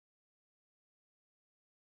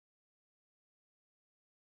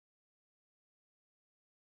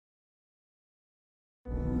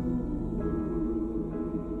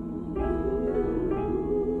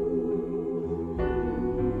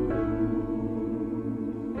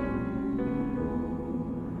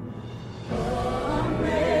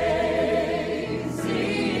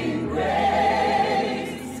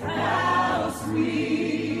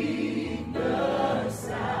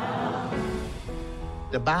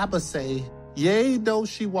Bible say, yea, though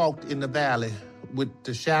she walked in the valley with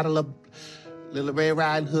the shadow of Little Red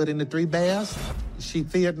Riding Hood and the three bears, she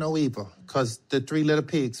feared no evil, because the three little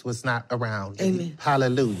pigs was not around. Amen.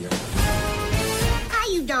 Hallelujah. How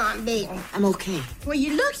you doing, baby? I'm okay. Well,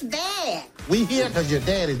 you looks bad. We here because your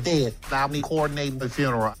dad is dead. Now me coordinating the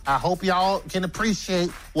funeral. I hope y'all can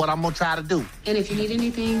appreciate what I'm going to try to do. And if you need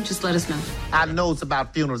anything, just let us know. I know it's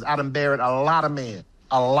about funerals. I done buried a lot of men.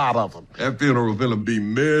 A lot of them. That funeral gonna be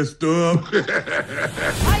messed up. Are you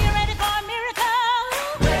ready for a miracle?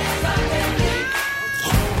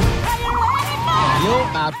 You're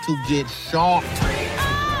about to get shocked.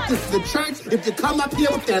 This is the church. If you come up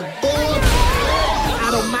here with that bull,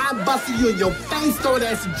 I don't mind busting you in your face, throwing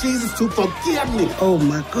asking Jesus to forgive me. Oh,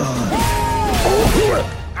 my God.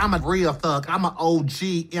 I'm a real thug. I'm an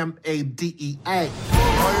OG-MADEA. Are you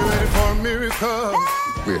ready for a miracle?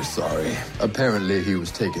 We're sorry. Apparently he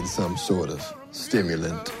was taking some sort of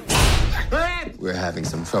stimulant. We're having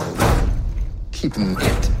some trouble keeping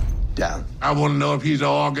it down. I want to know if he's an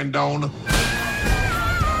organ donor.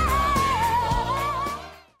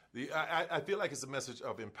 I feel like it's a message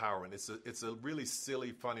of empowerment. It's a really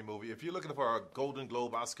silly, funny movie. If you're looking for a Golden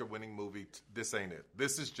Globe Oscar-winning movie, this ain't it.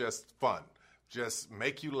 This is just fun. Just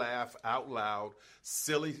make you laugh out loud,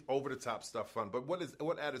 silly, over-the-top stuff, fun. But what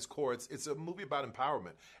at its core, it's a movie about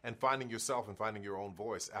empowerment and finding yourself and finding your own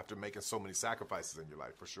voice after making so many sacrifices in your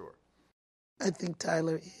life, for sure. I think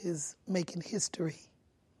Tyler is making history.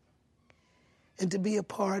 And to be a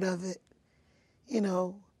part of it, you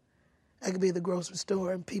know, I could be at the grocery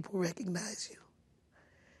store and people recognize you.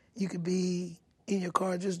 You could be in your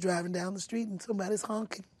car just driving down the street and somebody's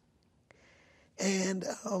honking. And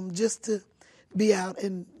just to be out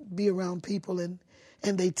and be around people and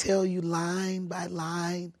they tell you line by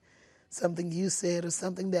line something you said or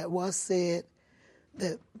something that was said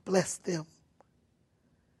that blessed them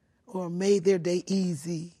or made their day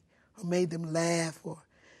easy or made them laugh, or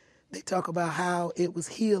they talk about how it was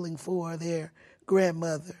healing for their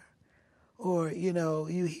grandmother. Or, you know,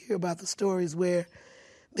 you hear about the stories where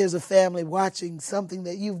there's a family watching something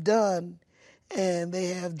that you've done and they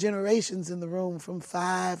have generations in the room from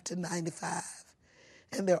 5 to 95.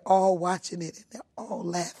 And they're all watching it and they're all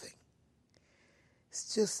laughing.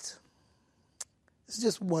 It's just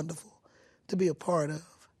wonderful to be a part of.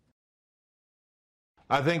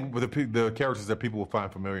 I think the characters that people will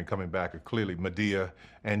find familiar and coming back are clearly Madea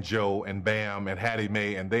and Joe and Bam and Hattie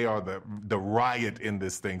Mae, and they are the riot in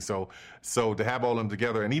this thing. So to have all of them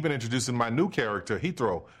together, and even introducing my new character,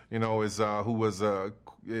 Jethro, you know, is who was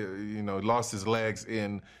lost his legs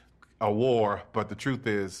in a war, but the truth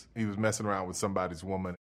is he was messing around with somebody's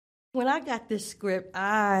woman. When I got this script,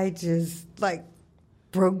 I just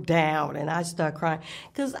broke down and I started crying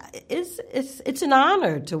because it's an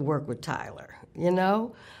honor to work with Tyler. You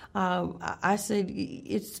know, I said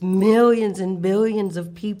it's millions and billions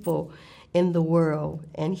of people in the world,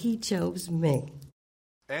 and he chose me.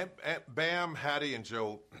 And Bam, Hattie, and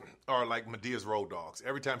Joe are like Medea's road dogs.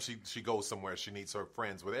 Every time she goes somewhere, she needs her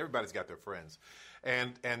friends. Well, everybody's got their friends,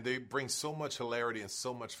 and they bring so much hilarity and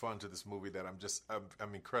so much fun to this movie that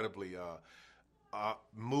I'm incredibly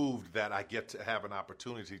moved that I get to have an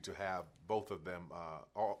opportunity to have both of them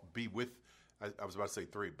all be with. I was about to say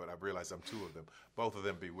 3, but I realized I'm 2 of them. Both of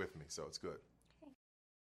them be with me, so it's good.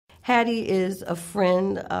 Hattie is a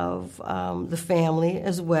friend of the family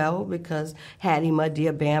as well, because Hattie,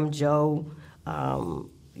 Madea, Bam, Joe,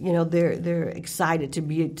 they're excited to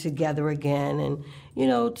be together again, and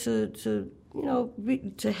to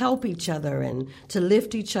help each other and to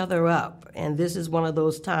lift each other up. And this is one of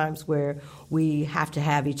those times where we have to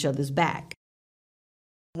have each other's back.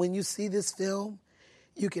 When you see this film,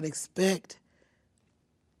 you can expect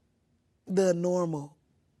the normal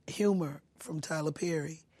humor from Tyler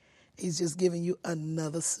Perry. He's just giving you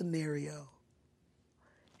another scenario.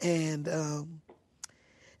 And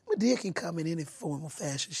Madea can come in any form or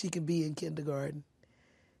fashion. She can be in kindergarten.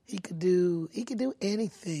 He could do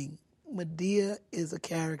anything. Madea is a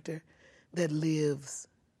character that lives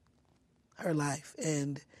her life,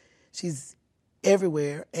 and she's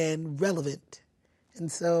everywhere and relevant. And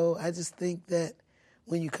so I just think that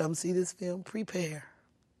when you come see this film, prepare,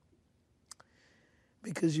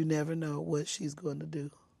 because you never know what she's going to do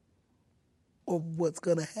or what's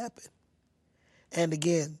going to happen. And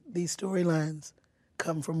again, these storylines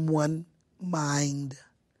come from one mind,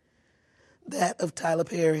 that of Tyler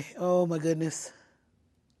Perry. Oh, my goodness.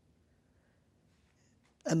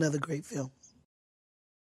 Another great film.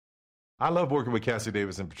 I love working with Cassie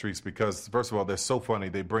Davis and Patrice because, first of all, they're so funny.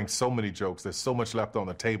 They bring so many jokes. There's so much left on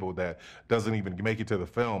the table that doesn't even make it to the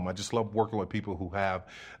film. I just love working with people who have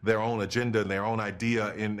their own agenda and their own idea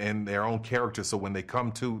and their own character. So when we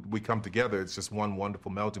come together, it's just one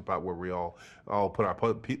wonderful melting pot where we all put our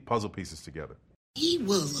puzzle pieces together. He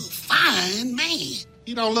was a fine man.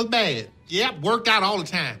 He don't look bad. Yep, worked out all the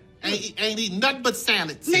time. Ain't eating nothing but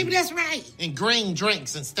salads. Maybe that's right. And green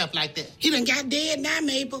drinks and stuff like that. He done got dead now,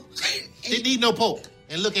 Mabel. Didn't eat no pork.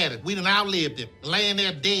 And look at it. We done outlived him. Laying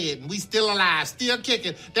there dead, and we still alive, still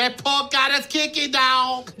kicking. That pork got us kicking,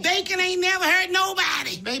 dog. Bacon ain't never hurt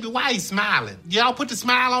nobody. Baby, why he smiling? Y'all put the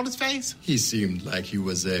smile on his face? He seemed like he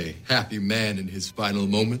was a happy man in his final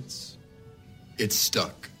moments. It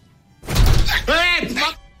stuck.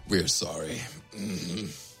 We're sorry.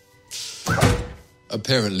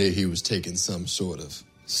 Apparently he was taking some sort of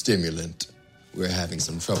stimulant. We're having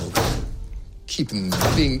some trouble keeping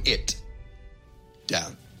being it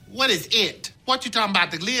down. What is it? What you talking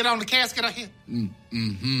about? The lid on the casket out here?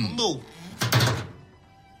 Mm-hmm. Move.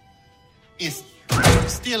 It's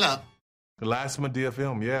still up. The last Madea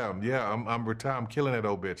film, yeah. I'm retired. I'm killing that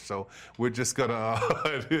old bitch. So we're just gonna.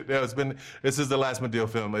 This is the last Madea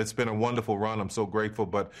film. It's been a wonderful run. I'm so grateful.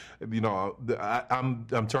 But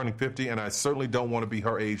I'm turning 50, and I certainly don't want to be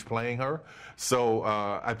her age playing her. So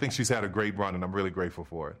I think she's had a great run, and I'm really grateful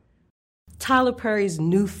for it. Tyler Perry's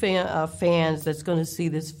new fans that's going to see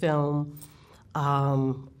this film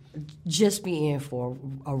just be in for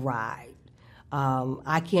a ride.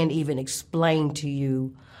 I can't even explain to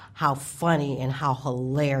you how funny and how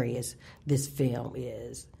hilarious this film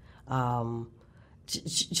is.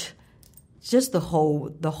 Just the whole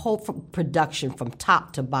production from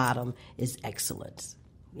top to bottom is excellent.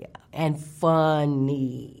 Yeah, and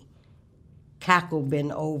funny. Cackle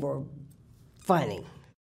been over funny.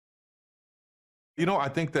 You know, I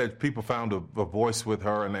think that people found a voice with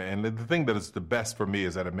her, and the thing that is the best for me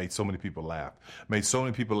is that it made so many people laugh. Made so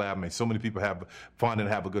many people have fun and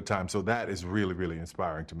have a good time. So that is really, really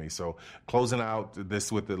inspiring to me. So closing out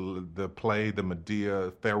this with the play, the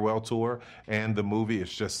Madea farewell tour, and the movie,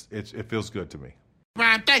 it feels good to me.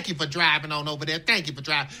 Brian, thank you for driving on over there. Thank you for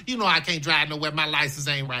driving. You know I can't drive nowhere. My license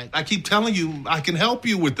ain't right. I keep telling you I can help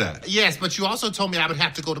you with that. Yes, but you also told me I would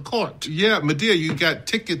have to go to court. Yeah, Madea, you got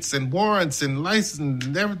tickets and warrants and license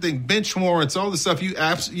and everything, bench warrants, all this stuff. You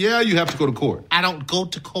have to go to court. I don't go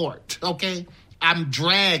to court, okay? I'm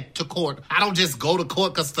dragged to court. I don't just go to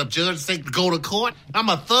court because the judge said go to court. I'm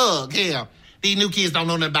a thug here. These new kids don't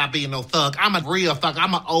know nothing about being no thug. I'm a real thug.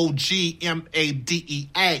 I'm an OG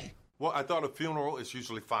MADEA. Well, I thought a funeral is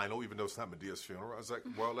usually final, even though it's not Medea's funeral. I was like,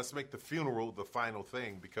 well, let's make the funeral the final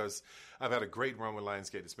thing because I've had a great run with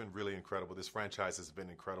Lionsgate. It's been really incredible. This franchise has been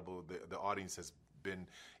incredible. The audience has been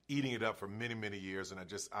eating it up for many, many years, and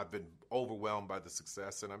I've been overwhelmed by the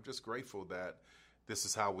success, and I'm just grateful that this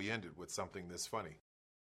is how we ended with something this funny.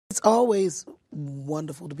 It's always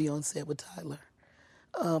wonderful to be on set with Tyler.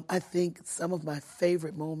 I think some of my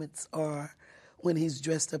favorite moments are when he's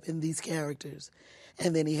dressed up in these characters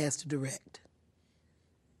and then he has to direct.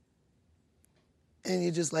 And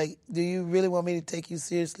you're just like, do you really want me to take you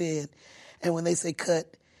seriously? And when they say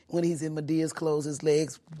cut, when he's in Medea's clothes, his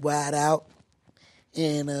legs wide out,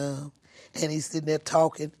 and he's sitting there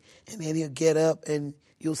talking, and then he'll get up and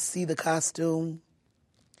you'll see the costume.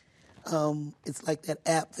 It's like that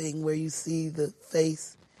app thing where you see the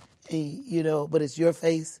face, and, but it's your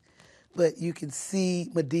face. But you can see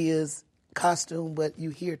Medea's costume, but you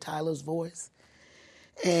hear Tyler's voice.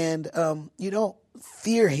 And you don't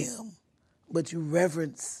fear him, but you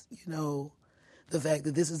reverence, the fact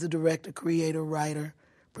that this is the director, creator, writer,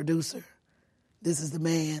 producer. This is the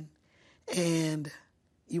man. And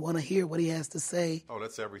you want to hear what he has to say. Oh,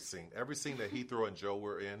 that's every scene. Every scene that Heathrow and Joe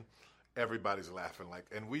were in, everybody's laughing.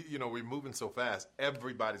 And we're moving so fast.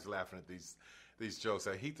 Everybody's laughing at these jokes.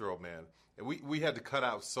 At Heathrow, man. And we had to cut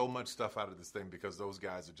out so much stuff out of this thing because those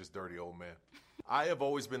guys are just dirty old men. I have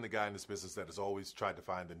always been the guy in this business that has always tried to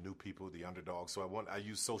find the new people, the underdogs. So I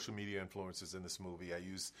use social media influencers in this movie. I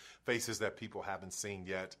use faces that people haven't seen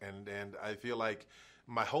yet. And I feel like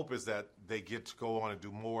my hope is that they get to go on and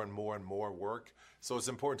do more and more and more work. So it's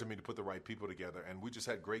important to me to put the right people together. And we just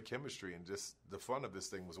had great chemistry, and just the fun of this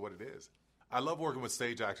thing was what it is. I love working with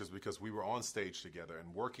stage actors because we were on stage together,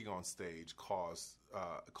 and working on stage caused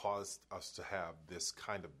us to have this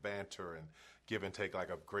kind of banter and give and take, like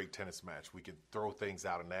a great tennis match. We could throw things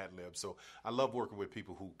out and ad-lib. So I love working with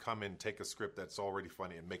people who come in, take a script that's already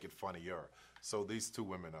funny and make it funnier. So these two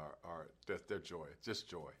women they're joy, just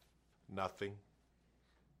joy. Nothing.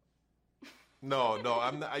 No,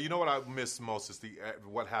 I'm not, you know what I miss most is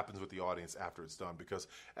what happens with the audience after it's done, because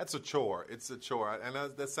that's a chore. It's a chore, and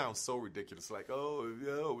that sounds so ridiculous. Like, oh,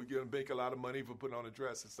 we're gonna make a lot of money for putting on a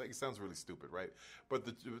dress. It's like, it sounds really stupid, right? But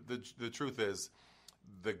the truth is,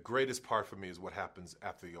 the greatest part for me is what happens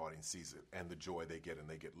after the audience sees it and the joy they get, and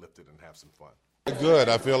they get lifted and have some fun. Good.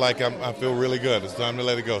 I feel like I feel really good. It's time to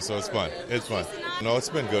let it go, so it's fun. It's fun. No, it's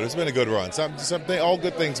been good. It's been a good run. All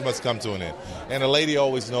good things must come to an end. And a lady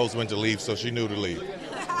always knows when to leave, so she knew to leave.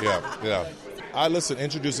 Yeah.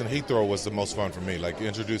 Introducing Heathrow was the most fun for me.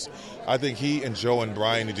 I think he and Joe and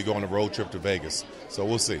Brian need to go on a road trip to Vegas. So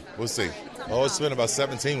we'll see. Oh, it's been about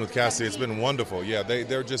 17 with Cassie. It's been wonderful. Yeah,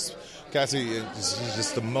 they're just... Cassie is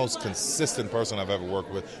just the most consistent person I've ever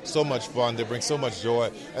worked with. So much fun. They bring so much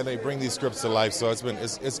joy, and they bring these scripts to life. So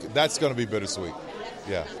that's going to be bittersweet.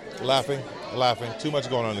 Yeah, laughing. Too much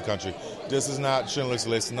going on in the country. This is not Schindler's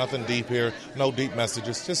List. Nothing deep here. No deep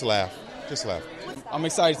messages. Just laugh. I'm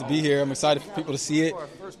excited to be here. I'm excited for people to see it.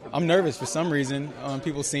 I'm nervous for some reason on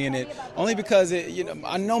people seeing it, only because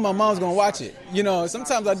I know my mom's going to watch it.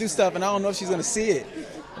 Sometimes I do stuff and I don't know if she's going to see it.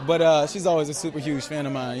 But she's always a super huge fan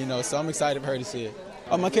of mine, so I'm excited for her to see it.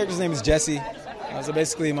 My character's name is Jesse. So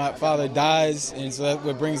basically my father dies, and so that's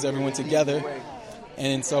what brings everyone together.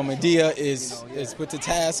 And so Madea is put to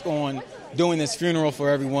task on doing this funeral for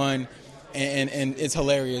everyone, and it's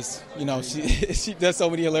hilarious. She does so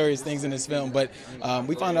many hilarious things in this film. But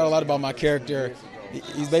we find out a lot about my character.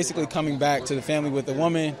 He's basically coming back to the family with a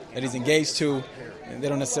woman that he's engaged to. And they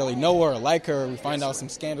don't necessarily know her or like her. We find out some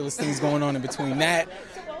scandalous things going on in between that.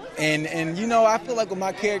 And I feel like with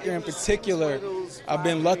my character in particular, I've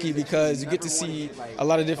been lucky because you get to see a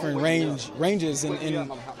lot of different ranges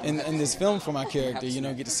in this film for my character.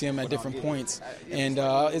 Get to see him at different points. And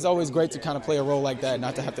it's always great to kind of play a role like that,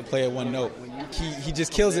 not to have to play at one note. He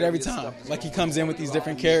just kills it every time. Like, he comes in with these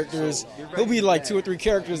different characters. He'll be like 2 or 3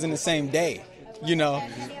 characters in the same day.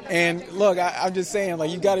 And look, I'm just saying,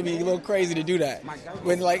 like, you got to be a little crazy to do that.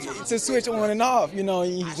 When, like, to switch on and off, he's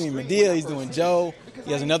doing Madea, he's doing Joe.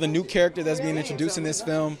 He has another new character that's being introduced in this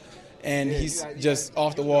film, and he's just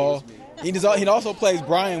off the wall. He also plays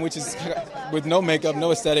Brian, which is with no makeup,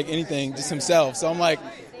 no aesthetic, anything, just himself. So I'm like,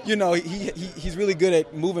 he's really good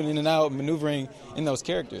at moving in and out, maneuvering in those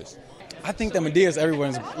characters. I think that Madea is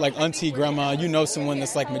everyone's, like, auntie, grandma. Someone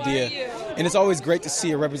that's like Madea. And it's always great to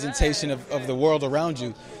see a representation of the world around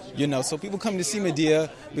you, So people come to see Madea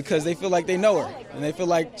because they feel like they know her, and they feel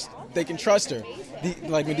like they can trust her.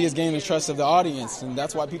 Like, Medea's gaining the trust of the audience, and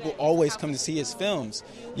that's why people always come to see his films.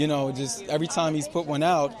 Just every time he's put one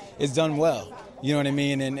out, it's done well. You know what I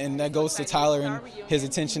mean? And that goes to Tyler and his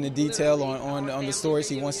attention to detail on the stories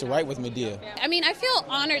he wants to write with Madea. I feel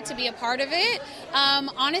honored to be a part of it.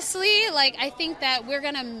 Honestly, I think that we're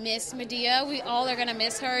going to miss Madea. We all are going to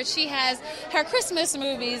miss her. She has her Christmas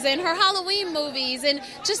movies and her Halloween movies, and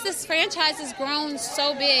just this franchise has grown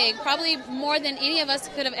so big, probably more than any of us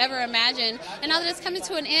could have ever imagined. And now that it's coming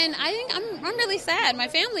to an end, I think I'm really sad. My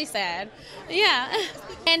family's sad. Yeah.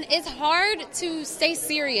 And it's hard to stay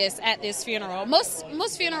serious at this funeral.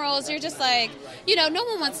 Most funerals, you're just like, no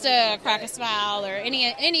one wants to crack a smile or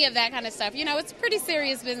any of that kind of stuff. It's pretty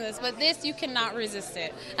serious business, but this, you cannot resist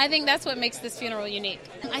it. I think that's what makes this funeral unique.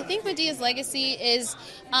 I think Medea's legacy is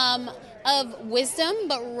of wisdom,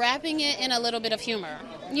 but wrapping it in a little bit of humor.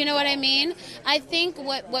 You know what I mean? I think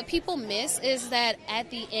what people miss is that at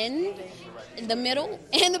the end, the middle,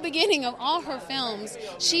 and the beginning of all her films,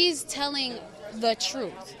 she's telling the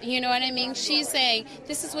truth. You know what I mean? She's saying,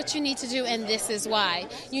 this is what you need to do, and this is why.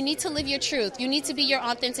 You need to live your truth. You need to be your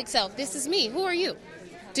authentic self. This is me. Who are you?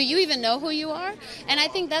 Do you even know who you are? And I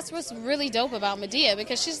think that's what's really dope about Madea,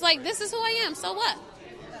 because she's like, this is who I am, so what?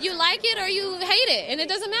 You like it or you hate it, and it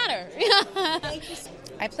doesn't matter.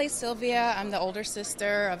 I play Sylvia. I'm the older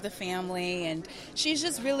sister of the family, and she's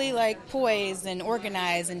just really, poised and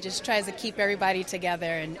organized and just tries to keep everybody together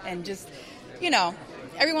and just,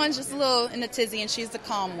 everyone's just a little in a tizzy, and she's the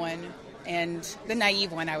calm one and the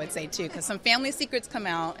naive one, I would say, too, because some family secrets come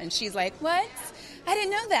out, and she's like, what? I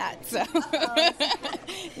didn't know that. So,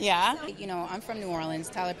 yeah. I'm from New Orleans.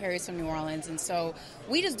 Tyler Perry's from New Orleans, and so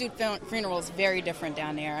we just do funerals very different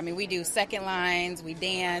down there. We do second lines, we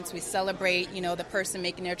dance, we celebrate, the person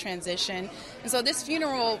making their transition. And so this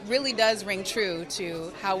funeral really does ring true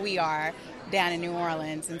to how we are down in New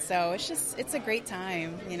Orleans, and so it's a great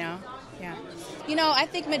time, Yeah. I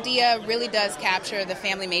think Madea really does capture the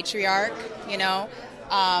family matriarch,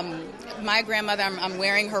 My grandmother, I'm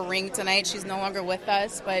wearing her ring tonight. She's no longer with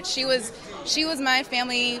us, but she was my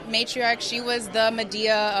family matriarch. She was the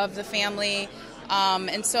Madea of the family.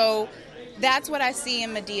 And so that's what I see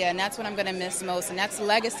in Madea, and that's what I'm going to miss most, and that's the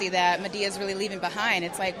legacy that Madea is really leaving behind.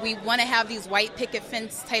 It's like we want to have these white picket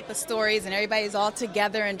fence type of stories, and everybody's all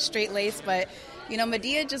together and straight-laced, but,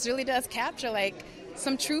 Madea just really does capture, like,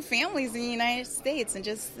 some true families in the United States and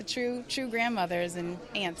just the true grandmothers and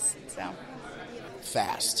aunts, so.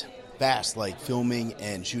 Fast, like filming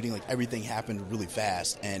and shooting, like everything happened really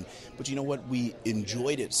fast. But you know what? We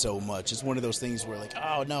enjoyed it so much. It's one of those things where like,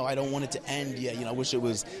 oh no, I don't want it to end yet. I wish it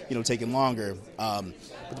was, taking longer. But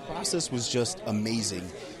the process was just amazing.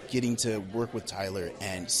 Getting to work with Tyler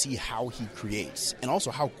and see how he creates, and also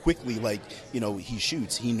how quickly, he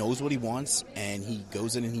shoots. He knows what he wants, and he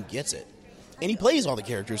goes in and he gets it. And he plays all the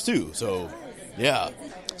characters too. So, yeah.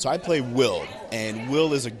 So I play Will, and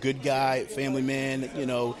Will is a good guy, family man.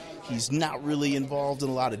 He's not really involved in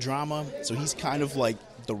a lot of drama, so he's kind of like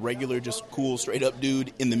the regular, just cool, straight-up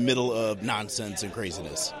dude in the middle of nonsense and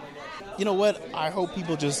craziness. You know what? I hope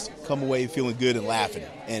people just come away feeling good and laughing,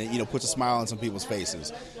 and puts a smile on some people's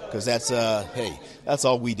faces, because that's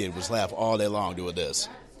all we did was laugh all day long doing this.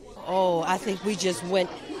 Oh, I think we just went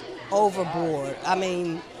overboard. I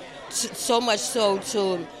mean, so much so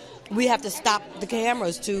to we have to stop the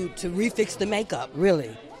cameras to refix the makeup,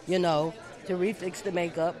 really, to refix the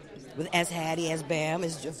makeup as Hattie, as Bam,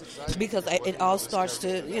 is just because it all starts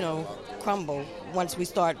to, crumble once we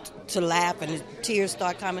start to laugh and the tears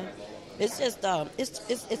start coming. It's just,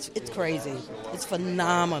 it's crazy. It's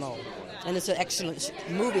phenomenal. And it's an excellent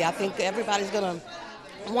movie. I think everybody's going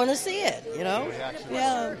to want to see it,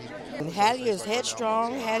 Yeah. Hattie is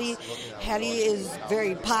headstrong. Hattie is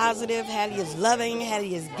very positive. Hattie is loving.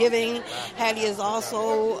 Hattie is giving. Hattie is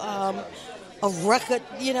also a record,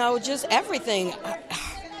 just everything.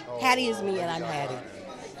 Hattie is me, and I'm Hattie.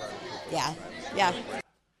 Yeah.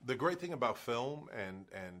 The great thing about film and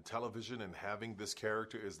television and having this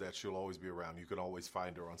character is that she'll always be around. You can always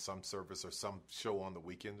find her on some service or some show on the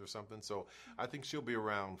weekends or something. So I think she'll be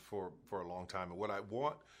around for a long time. And what I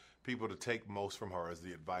want people to take most from her is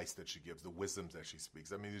the advice that she gives, the wisdoms that she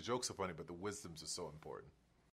speaks. I mean, the jokes are funny, but the wisdoms are so important.